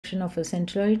construction of a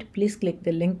centroid. Please click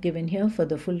the link given here for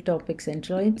the full topic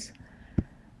centroids.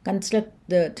 Construct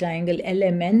the triangle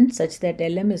LMN such that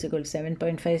LM is equal to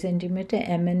 7.5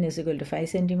 cm, MN is equal to 5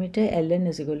 cm, LN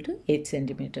is equal to 8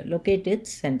 cm. Locate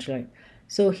its centroid.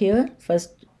 So here,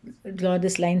 first draw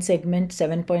this line segment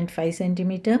 7.5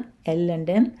 cm, L and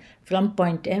M. From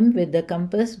point M with the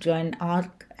compass, draw an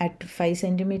arc at 5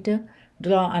 cm.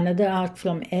 Draw another arc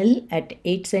from L at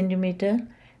 8 cm.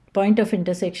 Point of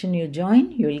intersection you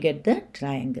join, you will get the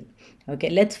triangle. Okay,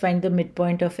 let's find the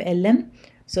midpoint of LM.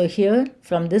 So here,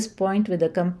 from this point with the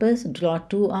compass, draw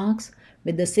two arcs.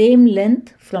 With the same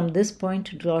length, from this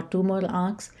point, draw two more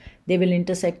arcs. They will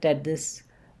intersect at this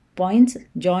points.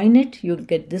 Join it, you'll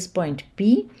get this point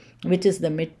P, which is the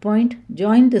midpoint.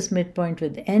 Join this midpoint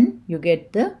with N, you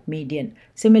get the median.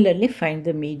 Similarly, find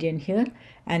the median here.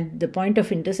 And the point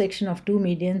of intersection of two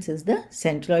medians is the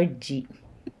centroid G.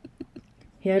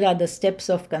 Here are the steps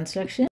of construction.